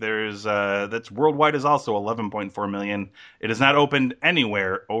domestic. That's worldwide is also 11.4 million. It has not opened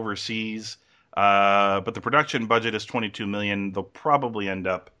anywhere overseas. But the production budget is 22 million. They'll probably end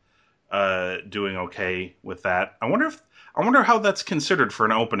up doing okay with that. I wonder how that's considered for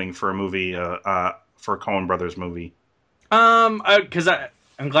an opening for a movie, for a Coen Brothers movie. Because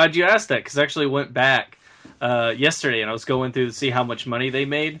I'm glad you asked that, because I actually went back yesterday and I was going through to see how much money they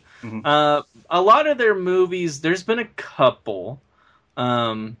made. Mm-hmm. A lot of their movies, there's been a couple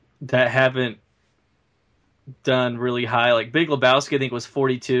that haven't done really high. Like Big Lebowski, I think was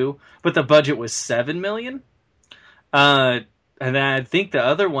 42, but the budget was $7 million. And then I think the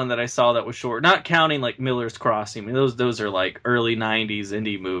other one that I saw that was short, not counting like Miller's Crossing. I mean, those are like early 90s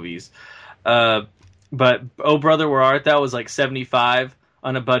indie movies. But Oh Brother, Where Art Thou was like 75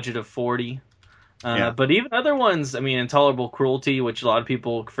 on a budget of 40. But even other ones, I mean, Intolerable Cruelty, which a lot of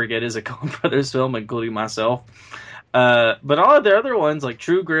people forget is a Coen Brothers film, including myself. But all of their other ones, like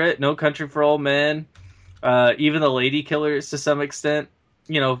True Grit, No Country for Old Men, even The Lady Killers to some extent,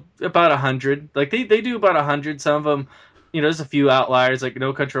 about 100. Like they do about 100. Some of them, there's a few outliers. Like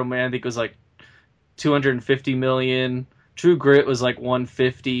No Country for Old Men, I think was like 250 million. True Grit was like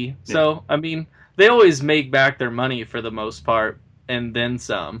 150. Yeah. So I mean, they always make back their money for the most part, and then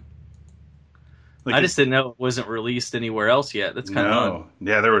some. Like I just didn't know it wasn't released anywhere else yet. That's kind of odd.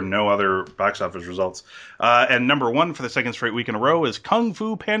 Yeah, there were no other box office results. And number 1 for the second straight week in a row is Kung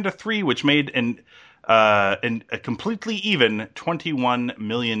Fu Panda 3, which made a completely even $21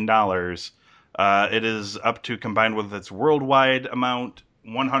 million. It is up to, combined with its worldwide amount,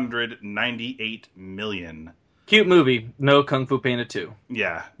 $198 million. Cute movie. No Kung Fu Panda 2.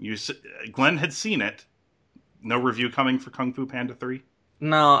 Yeah. Glenn had seen it. No review coming for Kung Fu Panda 3?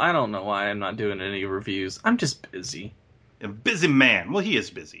 No, I don't know why I'm not doing any reviews. I'm just busy. A busy man. Well, he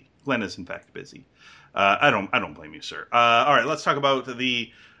is busy. Glenn is, in fact, busy. I don't blame you, sir. All right, let's talk about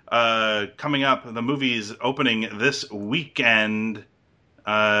the coming up, the movies opening this weekend.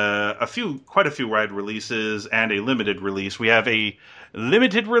 Quite a few wide releases and a limited release. We have a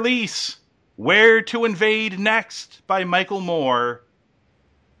limited release, Where to Invade Next by Michael Moore.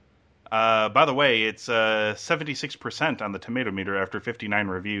 By the way, it's 76% on the Tomato Meter after 59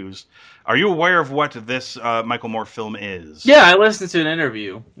 reviews. Are you aware of what this Michael Moore film is? Yeah, I listened to an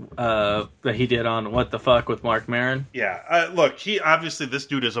interview that he did on What the Fuck with Marc Maron. Yeah, look, this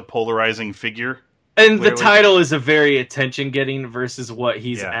dude is a polarizing figure. And clearly. the title is a very attention-getting versus what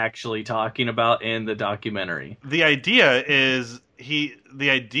he's Yeah. actually talking about in the documentary. The idea is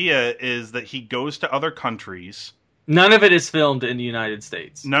that he goes to other countries. None of it is filmed in the United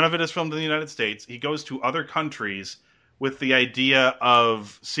States. None of it is filmed in the United States. He goes to other countries with the idea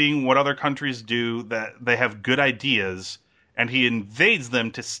of seeing what other countries do, that they have good ideas, and he invades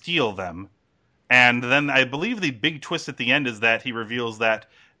them to steal them. And then I believe the big twist at the end is that he reveals that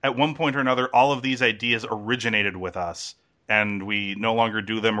at one point or another, all of these ideas originated with us, and we no longer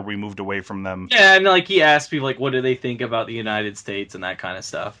do them, or we moved away from them. Yeah, and like he asked people, like, what do they think about the United States and that kind of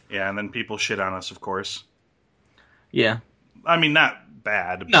stuff. Yeah, and then people shit on us, of course. Yeah. I mean, not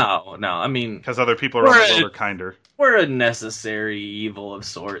bad. No, I mean, because other people around the world are kinder. We're a necessary evil of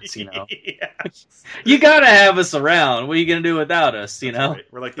sorts, you know. Yes. You gotta have us around. What are you gonna do without us, you know? Right.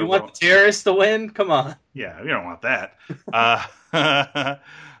 We're like you want the terrorists to win? Come on. Yeah, we don't want that.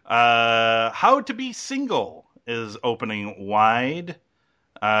 How to Be Single is opening wide,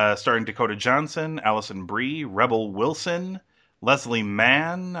 starring Dakota Johnson, Allison Brie, Rebel Wilson, Leslie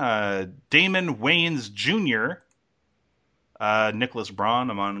Mann, Damon Wayans Jr., Nicholas Braun,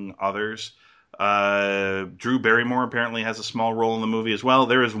 among others. Drew Barrymore apparently has a small role in the movie as well.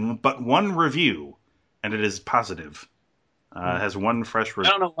 There is but one review, and it is positive. It has one fresh review.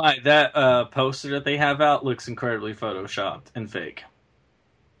 I don't know why that poster that they have out looks incredibly photoshopped and fake.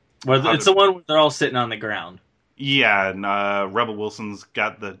 It's the one where they're all sitting on the ground. Yeah, and Rebel Wilson's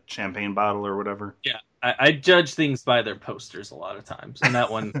got the champagne bottle or whatever. Yeah, I judge things by their posters a lot of times, and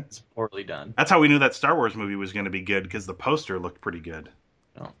that one is poorly done. That's how we knew that Star Wars movie was going to be good, because the poster looked pretty good.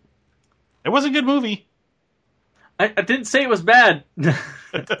 Oh. It was a good movie. I didn't say it was bad.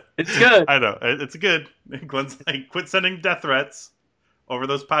 It's good. I know. It's good. Glenn's like, quit sending death threats over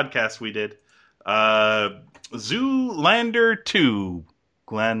those podcasts we did. Zoolander 2,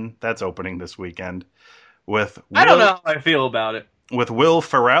 Glenn, that's opening this weekend. I don't know how I feel about it. With Will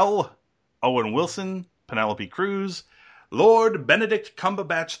Ferrell, Owen Wilson, Penelope Cruz, Lord Benedict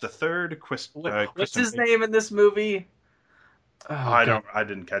Cumberbatch III. What's his name in this movie? Oh, I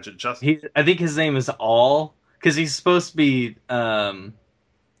didn't catch it. I think his name is All, because he's supposed to be androgynous.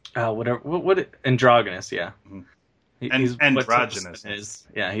 Yeah, he's androgynous.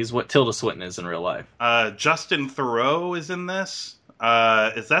 He's what Tilda Swinton is in real life. Justin Theroux is in this.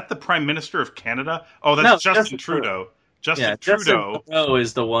 Is that the Prime Minister of Canada? Oh, that's Justin Trudeau. Justin Trudeau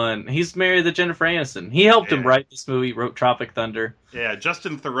is the one. He's married to Jennifer Aniston. He helped him write this movie, wrote Tropic Thunder. Yeah,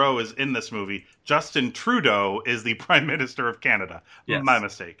 Justin Theroux is in this movie. Justin Trudeau is the Prime Minister of Canada. Yes. My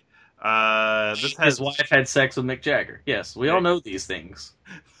mistake. His wife had sex with Mick Jagger. Yes, we all know these things.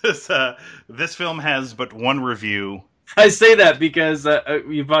 This film has but one review. I say that because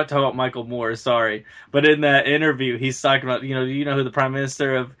you're about to talk about Michael Moore, sorry. But in that interview, he's talking about, do you know who the Prime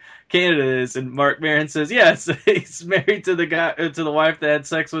Minister of Canada is? And Mark Maron says, yes, he's married to the wife that had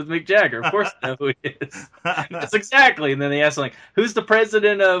sex with Mick Jagger. Of course I know who he is. That's exactly. And then they ask him, like, who's the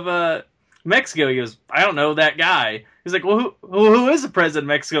president of Mexico? He goes, I don't know that guy. He's like, well, who is the president of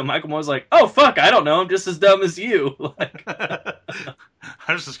Mexico? Michael Moore's like, oh, fuck, I don't know. I'm just as dumb as you. Like,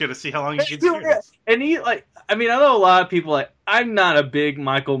 I was just going to see how long you can do this. And I know a lot of people, I'm not a big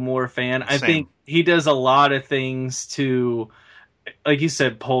Michael Moore fan. I think he does a lot of things to, like you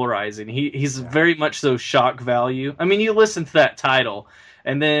said, polarizing. He's very much so shock value. I mean, you listen to that title,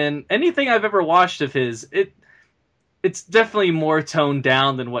 and then anything I've ever watched of his, it's definitely more toned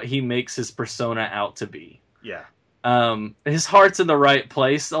down than what he makes his persona out to be. Yeah. His heart's in the right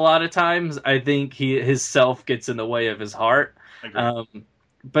place a lot of times. I think his self gets in the way of his heart.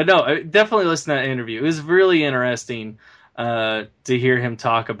 But no, definitely listen to that interview. It was really interesting to hear him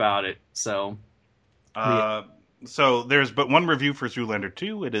talk about it. So, so there's but one review for Zoolander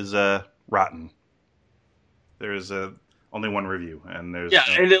 2. It is rotten. There's only one review, and there's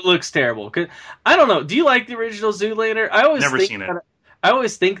and it looks terrible. 'Cause, I don't know. Do you like the original Zoolander? I always never seen it. I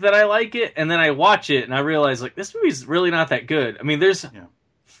always think that I like it, and then I watch it, and I realize, like, this movie's really not that good. I mean, there's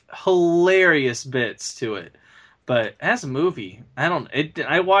hilarious bits to it, but as a movie,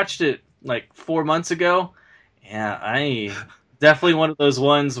 I watched it, like, 4 months ago. Yeah, I definitely one of those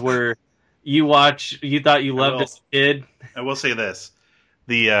ones where you thought you loved as a kid. I will say this.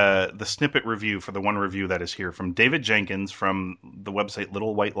 The snippet review for the one review that is here from David Jenkins from the website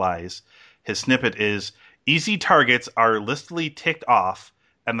Little White Lies. His snippet is, easy targets are listily ticked off,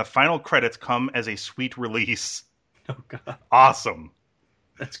 and the final credits come as a sweet release. Oh, God. Awesome.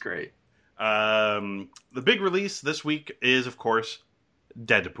 That's great. The big release this week is, of course,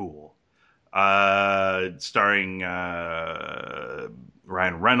 Deadpool. Starring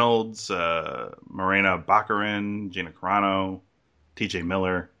Ryan Reynolds, Morena Baccarin, Gina Carano, TJ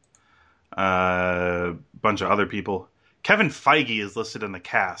Miller. Bunch of other people. Kevin Feige is listed in the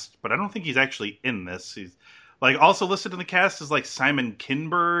cast, but I don't think he's actually in this. He's like also listed in the cast is like Simon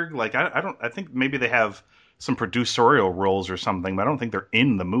Kinberg. Like I think maybe they have some producerial roles or something, but I don't think they're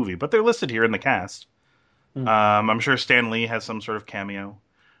in the movie. But they're listed here in the cast. I'm sure Stan Lee has some sort of cameo.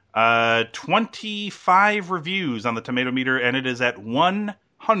 25 reviews on the Tomato Meter, and it is at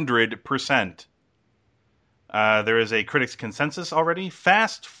 100%. There is a critics' consensus already.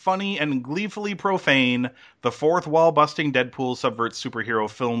 Fast, funny, and gleefully profane, the fourth wall-busting Deadpool subverts superhero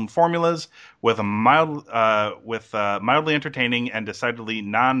film formulas with mildly entertaining and decidedly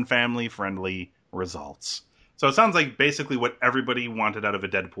non-family friendly results. So it sounds like basically what everybody wanted out of a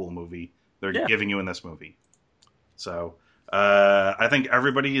Deadpool movie, they're giving you in this movie. So I think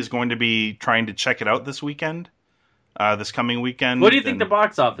everybody is going to be trying to check it out this weekend. This coming weekend. What do you think the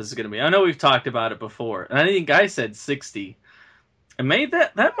box office is going to be? I know we've talked about it before, and I think I said 60. And maybe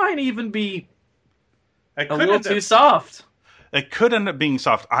that might even be a little too soft. It could end up being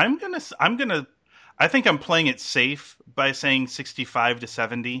soft. I think I'm playing it safe by saying 65 to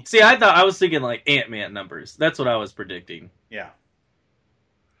 70. See, I was thinking like Ant-Man numbers. That's what I was predicting. Yeah.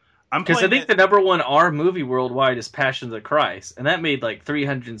 Because I think the number one R movie worldwide is Passion of the Christ, and that made like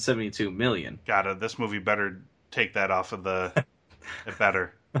 $372 million. This movie better take that off of the. It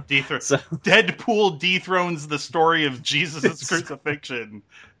better. Deadpool dethrones the story of Jesus' crucifixion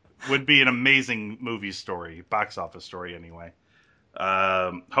would be an amazing movie story, box office story anyway.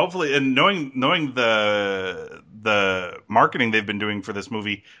 Hopefully, and knowing the marketing they've been doing for this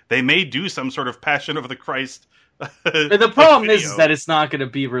movie, they may do some sort of Passion of the Christ. The problem is that it's not going to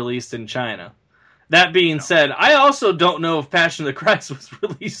be released in China. That being said, I also don't know if Passion of the Christ was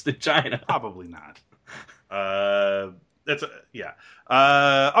released in China. Probably not. All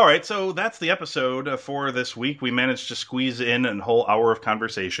right, so that's the episode for this week. We managed to squeeze in a whole hour of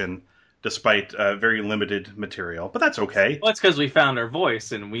conversation despite very limited material, but that's okay. Well, that's because we found our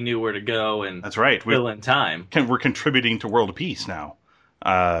voice and we knew where to go, and that's right. Fill in time. We're contributing to world peace now.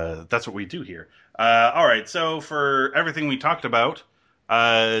 That's what we do here. All right, so for everything we talked about,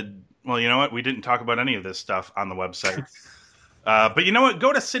 well, you know what? We didn't talk about any of this stuff on the website. But you know what?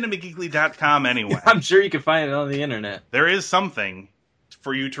 Go to cinemageekly.com anyway. I'm sure you can find it on the internet. There is something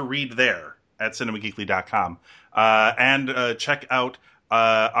for you to read there at cinemageekly.com. And check out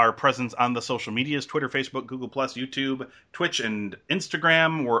our presence on the social medias, Twitter, Facebook, Google+, YouTube, Twitch, and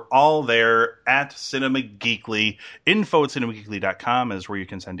Instagram. We're all there at Cinema Geekly. Info at cinemageekly.com is where you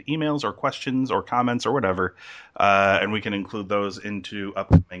can send emails or questions or comments or whatever. And we can include those into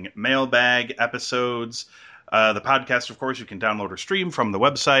upcoming mailbag episodes. The podcast, of course, you can download or stream from the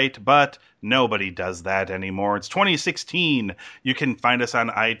website, but nobody does that anymore. It's 2016. You can find us on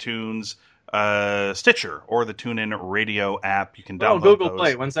iTunes, Stitcher, or the TuneIn Radio app. You can download Google those.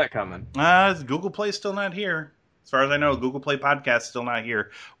 Play. When's that coming? Google Play's still not here. As far as I know, Google Play Podcast's still not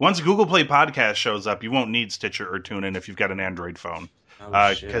here. Once Google Play Podcast shows up, you won't need Stitcher or TuneIn if you've got an Android phone.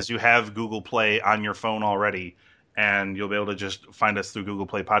 Because you have Google Play on your phone already, and you'll be able to just find us through Google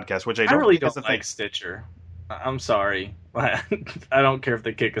Play Podcast, which I really don't like Stitcher. I'm sorry. I don't care if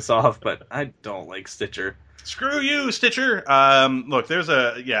they kick us off, but I don't like Stitcher. Screw you, Stitcher. Look, there's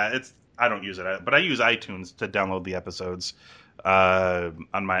I don't use it, but I use iTunes to download the episodes. On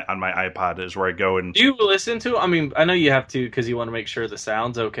my iPod is where I go and. Do you listen to? I mean, I know you have to because you want to make sure the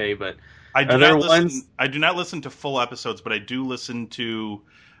sound's okay, but I do not listen to full episodes, but I do listen to.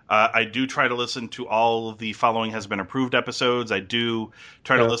 I do try to listen to all of the following has been approved episodes. I do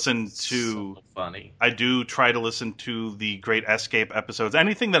try to listen to. So funny. I do try to listen to the Great Escape episodes.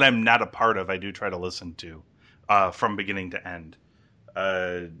 Anything that I'm not a part of, I do try to listen to from beginning to end,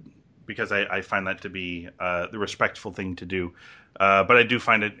 because I find that to be the respectful thing to do. But I do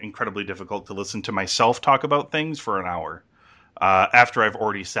find it incredibly difficult to listen to myself talk about things for an hour after I've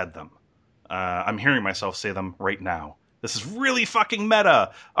already said them. I'm hearing myself say them right now. This is really fucking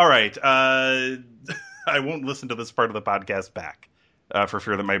meta. All right. I won't listen to this part of the podcast back for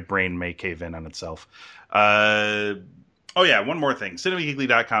fear that my brain may cave in on itself. Oh, yeah. One more thing.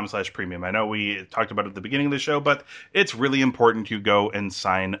 cinemageekly.com/premium. I know we talked about it at the beginning of the show, but it's really important you go and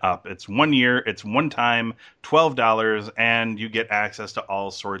sign up. It's 1 year. It's one time, $12, and you get access to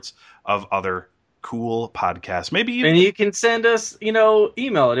all sorts of other cool podcasts. And you can send us,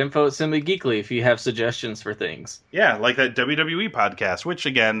 email at info@cinemageekly if you have suggestions for things. Yeah, like that WWE podcast, which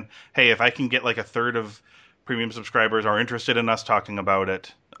again, hey, if I can get like a third of premium subscribers are interested in us talking about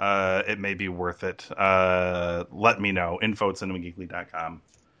it, it may be worth it. Let me know. info@cinemageekly.com.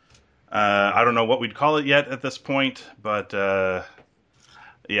 I don't know what we'd call it yet at this point, but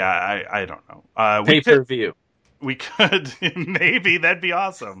yeah, I don't know. Pay-per-view. We could. Maybe. That'd be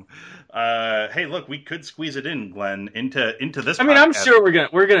awesome. Hey, look, we could squeeze it in, Glenn, into this. I mean, I'm sure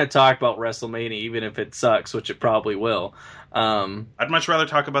we're gonna talk about WrestleMania, even if it sucks, which it probably will. I'd much rather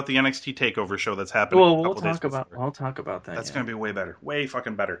talk about the NXT Takeover show that's happening. Well, we'll talk about that. That's gonna be way better, way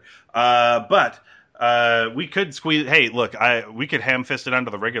fucking better. But we could squeeze. Hey, look, we could ham-fist it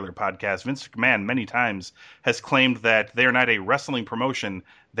onto the regular podcast. Vince McMahon many times has claimed that they're not a wrestling promotion;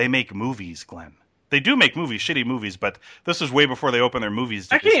 they make movies, Glenn. They do make movies, shitty movies, but this is way before they open their movies.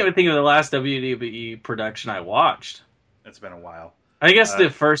 I can't even think of the last WWE production I watched. It's been a while. I guess the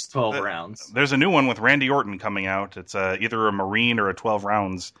first 12 rounds. There's a new one with Randy Orton coming out. It's either a Marine or a 12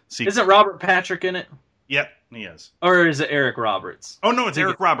 rounds sequel. Isn't Robert Patrick in it? Yep, he is. Or is it Eric Roberts? Oh, no, it's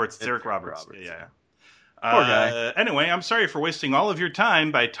Eric Roberts. It's Eric Roberts. Yeah. Poor guy. Anyway, I'm sorry for wasting all of your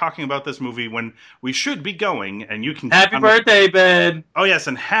time by talking about this movie when we should be going, and you can... Happy birthday, Ben! Oh, yes,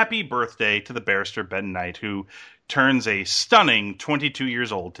 and happy birthday to the barrister, Ben Knight, who turns a stunning 22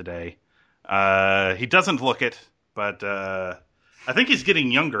 years old today. He doesn't look it, but I think he's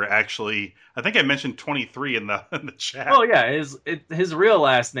getting younger, actually. I think I mentioned 23 in the chat. Oh, yeah, his real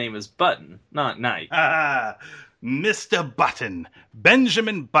last name is Button, not Knight. Mr. Button.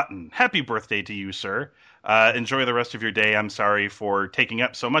 Benjamin Button. Happy birthday to you, sir. Enjoy the rest of your day. I'm sorry for taking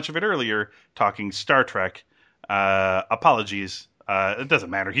up so much of it earlier, talking Star Trek. Apologies. It doesn't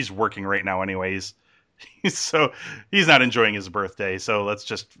matter. He's working right now anyways. He's not enjoying his birthday, so let's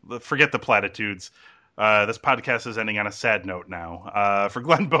just forget the platitudes. This podcast is ending on a sad note now. For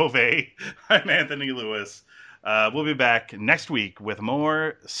Glenn Beauvais, I'm Anthony Lewis. We'll be back next week with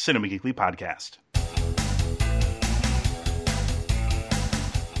more Cinema Geekly Podcast.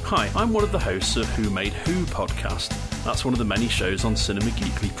 Hi, I'm one of the hosts of Who Made Who podcast. That's one of the many shows on Cinema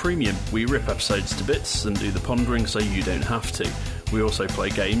Geekly Premium. We rip episodes to bits and do the pondering so you don't have to. We also play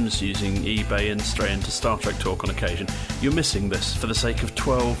games using eBay and stray into Star Trek talk on occasion. You're missing this for the sake of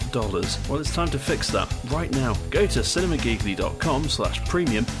 $12. Well, it's time to fix that right now. Go to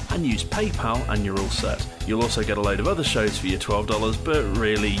cinemageekly.com/premium and use PayPal and you're all set. You'll also get a load of other shows for your $12, but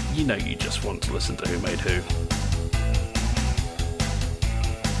really, you just want to listen to Who Made Who.